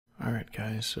Alright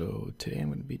guys, so today I'm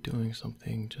going to be doing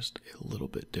something just a little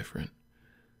bit different.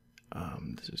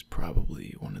 This is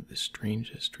probably one of the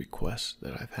strangest requests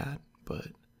that I've had, but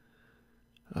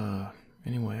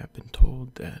anyway, I've been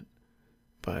told that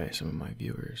by some of my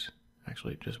viewers,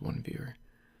 actually just one viewer,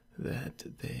 that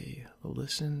they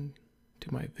listen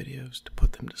to my videos to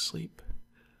put them to sleep.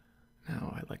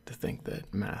 Now, I like to think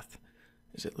that math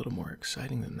is a little more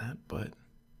exciting than that, but,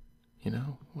 you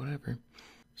know, whatever.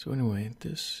 So anyway,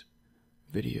 this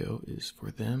video is for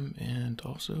them and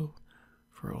also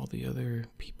for all the other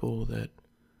people that,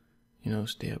 you know,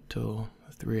 stay up till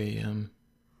 3 a.m.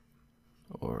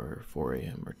 or 4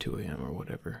 a.m. or 2 a.m. or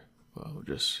whatever, while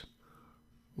just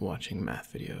watching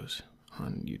math videos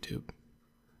on YouTube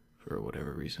for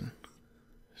whatever reason.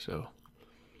 So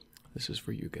this is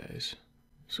for you guys.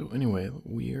 So anyway,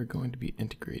 we are going to be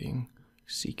integrating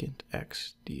secant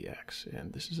x dx,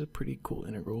 and this is a pretty cool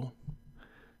integral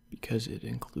because it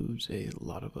includes a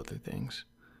lot of other things,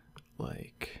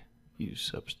 like use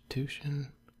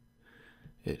substitution.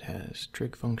 It has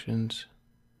trig functions,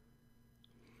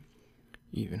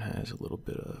 even has a little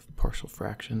bit of partial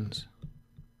fractions,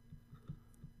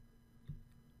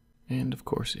 and of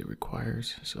course it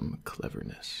requires some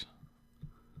cleverness.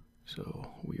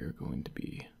 So we are going to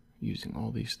be using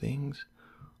all these things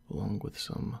along with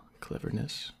some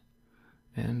cleverness,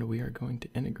 and we are going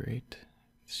to integrate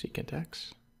secant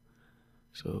x.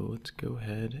 So let's go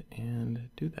ahead and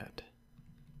do that.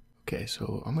 Okay,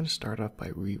 so I'm going to start off by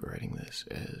rewriting this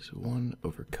as 1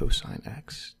 over cosine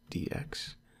x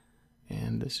dx,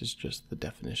 and this is just the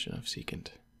definition of secant.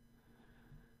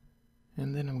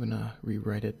 And then I'm going to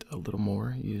rewrite it a little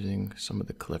more using some of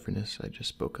the cleverness I just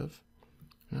spoke of,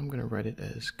 and I'm going to write it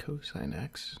as cosine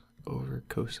x over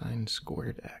cosine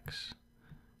squared x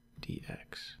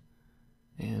dx.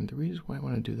 And the reason why I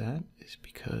want to do that is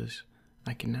because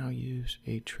I can now use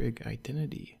a trig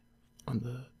identity on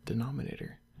the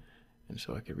denominator, and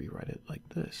so I could rewrite it like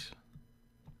this: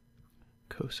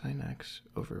 cosine x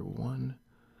over 1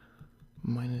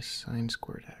 minus sine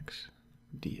squared x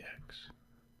dx.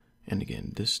 And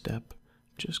again, this step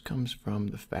just comes from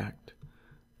the fact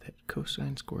that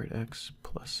cosine squared x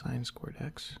plus sine squared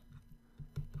x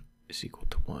is equal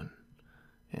to 1.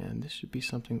 And this should be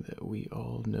something that we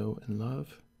all know and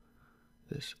love,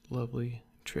 this lovely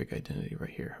trig identity right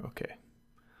here. Okay,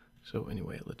 so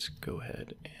anyway, let's go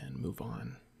ahead and move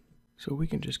on. So we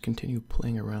can just continue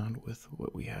playing around with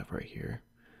what we have right here,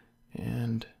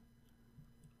 and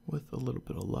with a little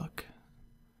bit of luck,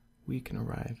 we can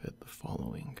arrive at the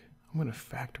following. I'm going to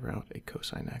factor out a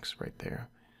cosine x right there,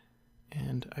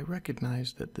 and I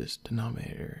recognize that this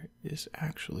denominator is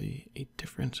actually a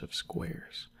difference of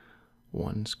squares.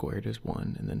 1 squared is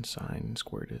 1, and then sine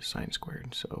squared is sine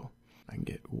squared, so I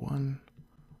get 1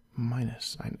 minus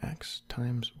sine x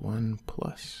times 1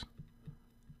 plus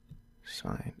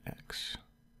sine x.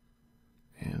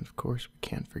 And of course, we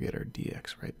can't forget our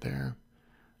dx right there.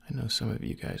 I know some of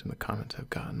you guys in the comments have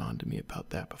gotten on to me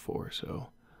about that before, so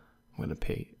I'm going to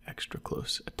pay extra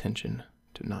close attention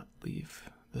to not leave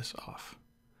this off.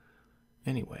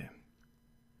 Anyway,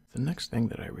 the next thing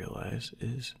that I realize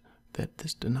is that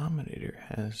this denominator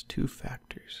has 2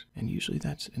 factors, and usually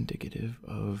that's indicative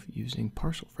of using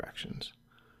partial fractions.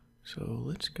 So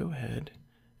let's go ahead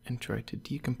and try to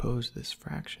decompose this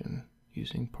fraction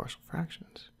using partial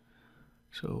fractions.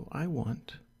 So I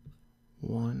want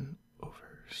 1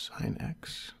 over sine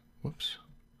x, whoops,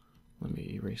 let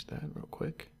me erase that real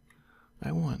quick.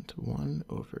 I want 1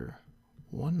 over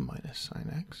 1 minus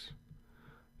sine x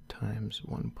times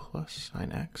 1 plus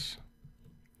sine x.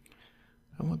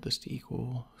 I want this to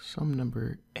equal some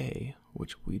number a,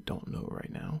 which we don't know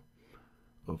right now,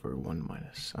 over 1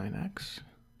 minus sine x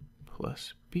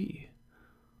plus b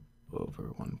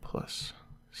over 1 plus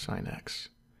sine x.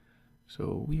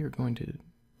 So we are going to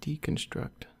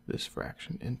deconstruct this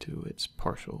fraction into its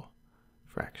partial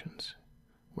fractions,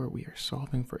 where we are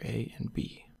solving for a and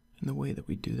b. And the way that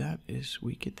we do that is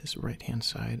we get this right-hand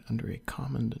side under a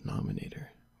common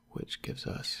denominator, which gives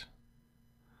us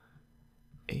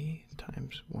a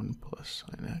times 1 plus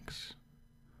sine x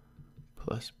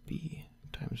plus b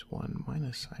times 1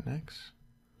 minus sine x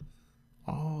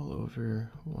all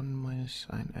over 1 minus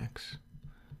sine x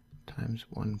times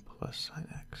 1 plus sine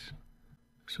x.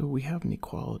 So we have an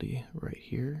equality right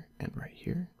here, and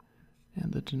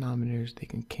the denominators, they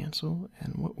can cancel,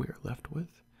 and what we are left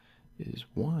with is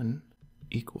 1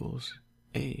 equals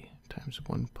a times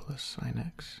 1 plus sine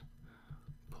x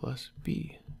plus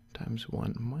b times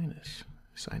 1 minus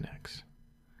sine x.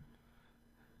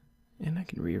 And I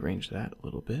can rearrange that a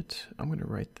little bit. I'm going to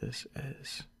write this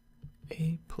as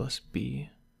a plus b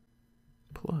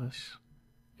plus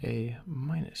a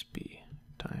minus b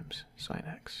times sine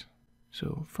x.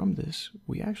 So from this,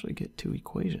 we actually get two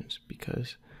equations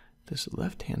because this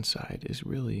left-hand side is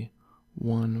really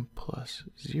 1 plus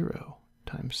 0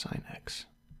 times sine x.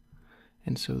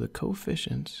 And so the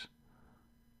coefficients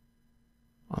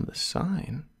on the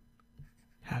sine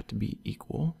have to be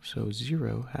equal, so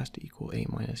 0 has to equal a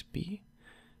minus b,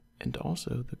 and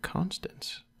also the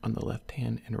constants on the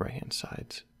left-hand and right-hand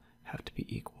sides have to be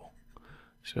equal.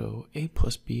 So a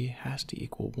plus b has to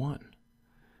equal 1.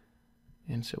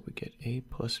 And so we get a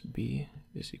plus b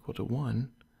is equal to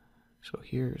 1. So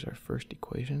here's our first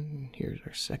equation, here's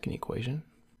our second equation.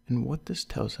 And what this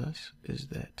tells us is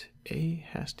that a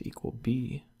has to equal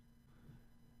b,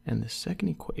 and the second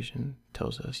equation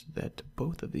tells us that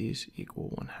both of these equal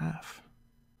 1/2.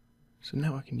 So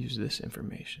now I can use this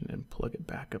information and plug it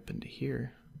back up into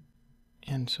here.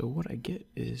 And so what I get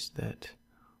is that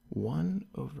 1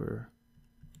 over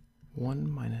 1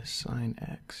 minus sine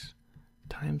x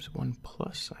times 1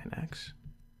 plus sine x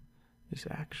is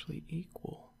actually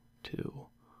equal to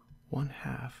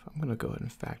 1/2. I'm going to go ahead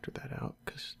and factor that out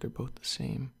because they're both the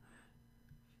same.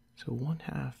 So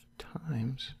 1/2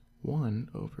 times 1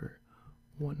 over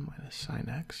 1 minus sine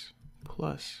x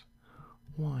plus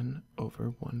 1 over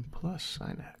 1 plus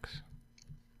sine x.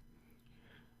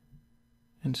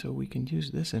 And so we can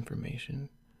use this information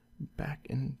back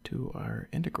into our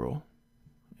integral.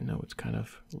 I know it's kind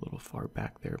of a little far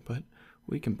back there, but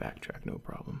we can backtrack no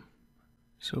problem.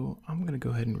 So I'm going to go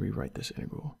ahead and rewrite this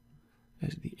integral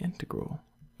as the integral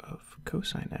of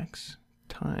cosine x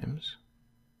times,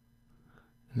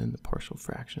 and then the partial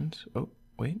fractions. Oh,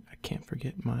 wait, I can't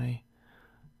forget my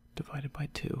divided by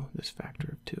 2, this factor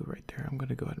of 2 right there. I'm going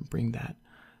to go ahead and bring that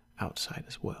outside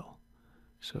as well.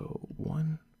 So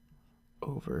 1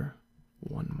 over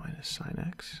 1 minus sine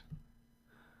x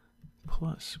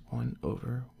plus 1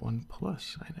 over 1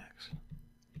 plus sine x.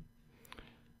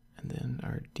 And then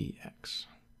our dx.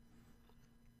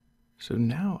 So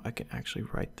now I can actually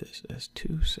write this as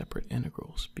two separate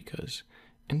integrals because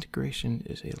integration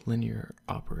is a linear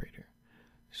operator.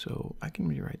 So I can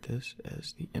rewrite this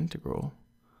as the integral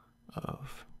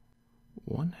of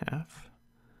 1/2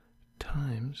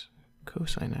 times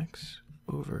cosine x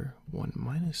over 1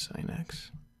 minus sine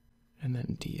x, and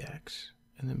then dx,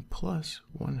 and then plus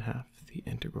 1/2 the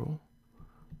integral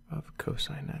of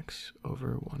cosine x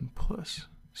over 1 plus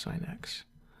sine x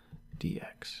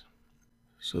dx.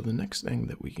 So the next thing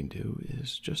that we can do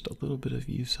is just a little bit of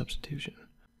u substitution.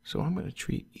 So I'm going to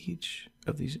treat each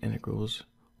of these integrals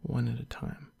one at a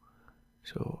time.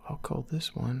 So I'll call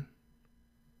this one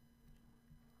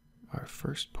our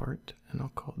first part, and I'll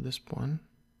call this one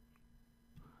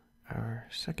our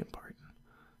second part.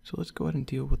 So let's go ahead and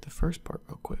deal with the first part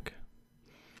real quick.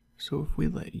 So if we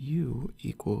let u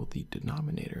equal the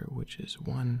denominator, which is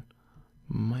 1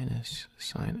 minus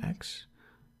sine x,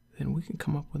 then we can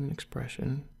come up with an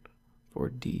expression for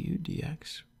du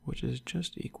dx, which is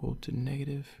just equal to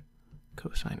negative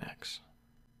cosine x.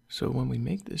 So when we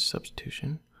make this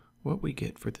substitution, what we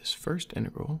get for this first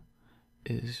integral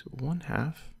is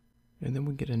 1/2, and then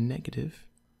we get a negative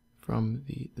from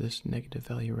this negative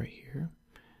value right here,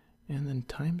 and then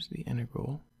times the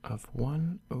integral of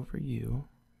 1 over u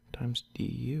times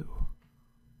du.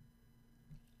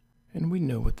 And we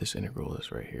know what this integral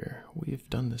is right here. We've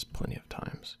done this plenty of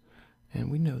times. And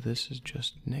we know this is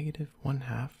just negative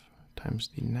 1/2 times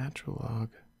the natural log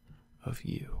of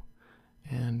u.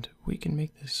 And we can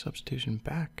make this substitution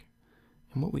back,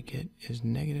 and what we get is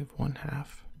negative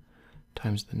 1/2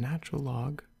 times the natural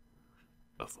log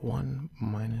of 1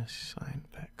 minus sine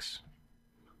of x.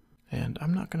 And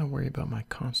I'm not going to worry about my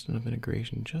constant of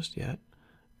integration just yet,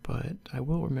 but I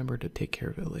will remember to take care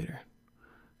of it later.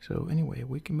 So anyway,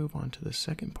 we can move on to the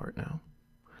second part now.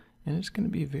 And it's going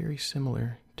to be very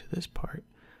similar to this part,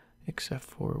 except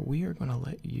for we are going to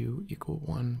let u equal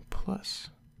 1 plus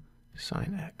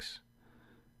sine x.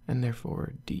 And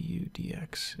therefore du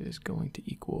dx is going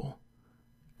to equal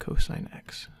cosine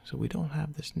x. So we don't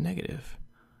have this negative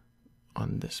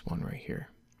on this one right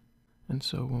here. And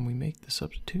so when we make the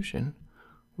substitution,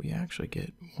 we actually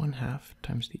get 1/2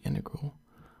 times the integral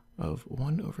of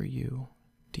 1 over u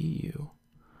du,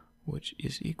 which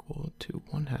is equal to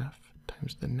 1/2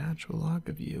 times the natural log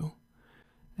of u,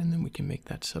 and then we can make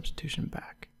that substitution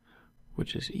back,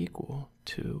 which is equal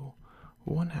to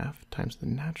 1/2 times the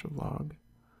natural log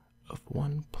of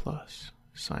 1 plus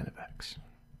sine of x.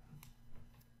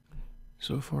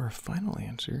 So for our final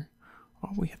answer,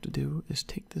 all we have to do is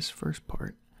take this first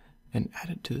part and add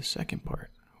it to the second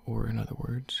part, or in other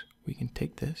words, we can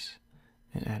take this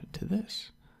and add it to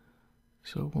this.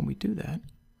 So when we do that,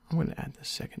 I'm going to add the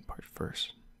second part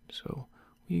first. So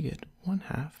you get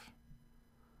 1/2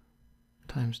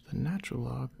 times the natural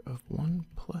log of 1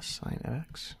 plus sine of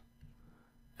x,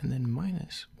 and then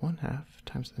minus 1/2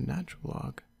 times the natural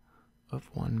log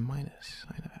of 1 minus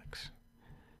sine of x,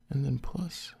 and then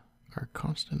plus our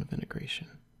constant of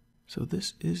integration. So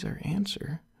this is our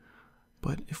answer,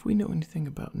 but if we know anything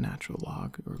about natural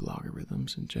log or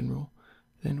logarithms in general,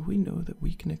 then we know that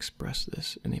we can express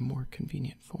this in a more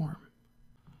convenient form.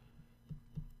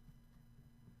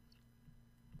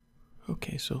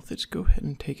 Okay, so let's go ahead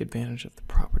and take advantage of the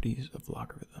properties of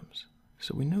logarithms.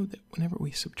 So we know that whenever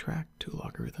we subtract two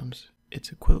logarithms,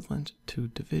 it's equivalent to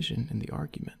division in the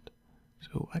argument.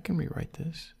 So I can rewrite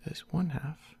this as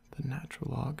 1/2 the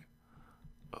natural log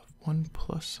of 1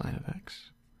 plus sine of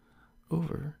x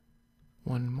over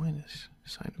 1 minus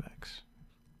sine of x.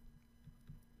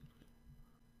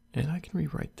 And I can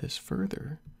rewrite this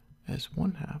further as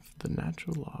 1/2 the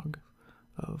natural log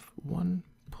of 1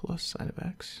 plus sine of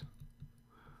x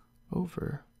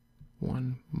over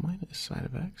 1 minus sine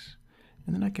of x,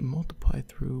 and then I can multiply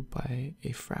through by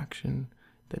a fraction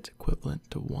that's equivalent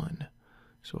to 1.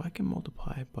 So I can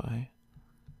multiply by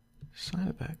sine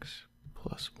of x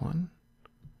plus 1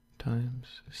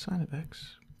 times sine of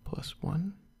x plus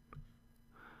 1.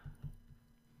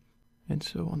 And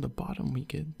so on the bottom we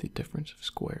get the difference of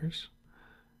squares,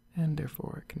 and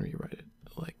therefore I can rewrite it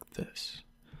like this.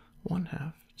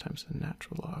 1/2 times the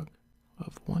natural log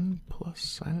of 1 plus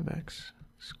sine of x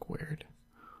squared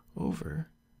over,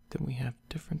 then we have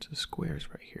difference of squares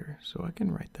right here. So I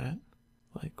can write that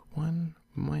like 1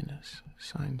 minus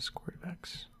sine squared of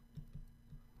x.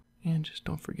 And just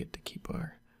don't forget to keep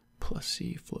our plus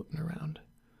c floating around.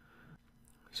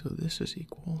 So this is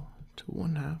equal to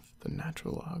 1/2 the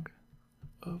natural log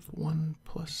of 1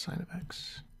 plus sine of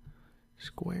x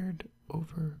squared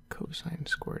over cosine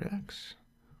squared x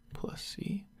plus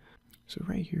c. So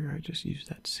right here I just used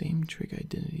that same trig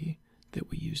identity that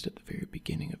we used at the very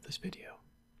beginning of this video.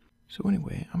 So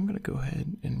anyway, I'm going to go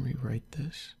ahead and rewrite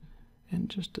this in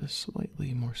just a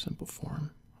slightly more simple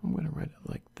form. I'm going to write it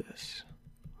like this.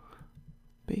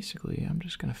 Basically, I'm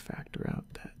just going to factor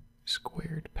out that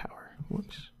squared power.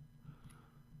 Whoops.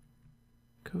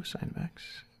 Cosine of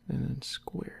x, and then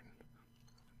squared.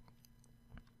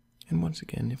 And once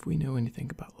again, if we know anything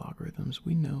about logarithms,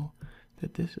 we know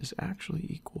that this is actually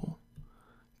equal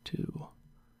to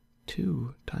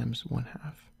 2 times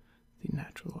 1/2 the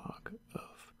natural log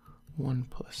of 1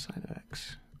 plus sine of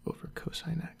x over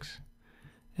cosine x.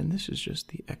 And this is just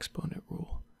the exponent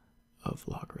rule of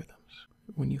logarithms.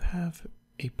 When you have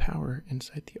a power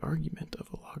inside the argument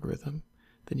of a logarithm,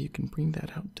 then you can bring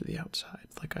that out to the outside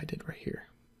like I did right here.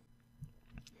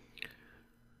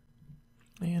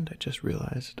 And I just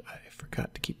realized I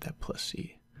forgot to keep that plus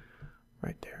c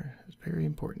right there. It's very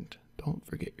important. Don't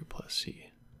forget your plus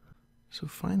c. So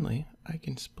finally, I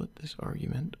can split this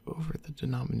argument over the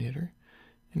denominator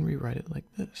and rewrite it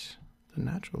like this. The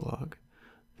natural log,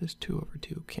 this 2 over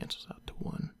 2 cancels out to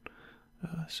 1.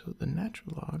 So the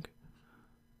natural log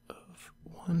of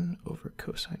 1 over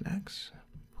cosine x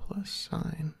plus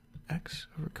sine x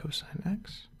over cosine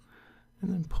x,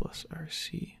 and then plus our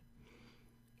c.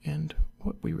 And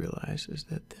what we realize is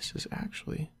that this is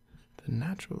actually the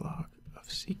natural log of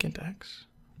secant x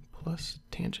plus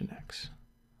tangent x,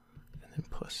 and then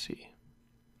plus c.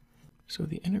 So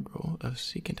the integral of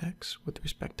secant x with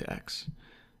respect to x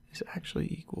is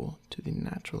actually equal to the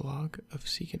natural log of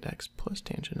secant x plus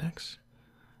tangent x,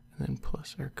 and then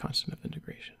plus our constant of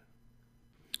integration.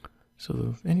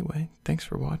 So anyway, thanks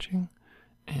for watching,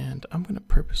 and I'm going to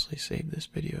purposely save this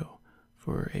video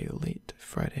for a late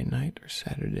Friday night or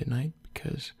Saturday night,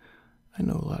 because I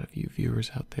know a lot of you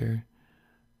viewers out there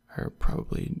are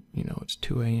probably, it's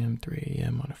 2 a.m., 3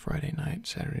 a.m. on a Friday night,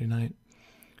 Saturday night,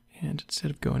 and instead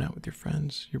of going out with your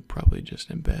friends, you're probably just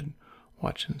in bed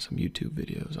watching some YouTube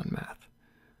videos on math.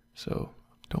 So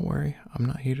don't worry, I'm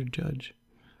not here to judge,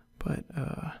 but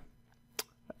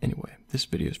anyway, this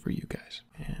video is for you guys,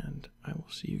 and I will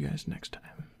see you guys next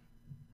time.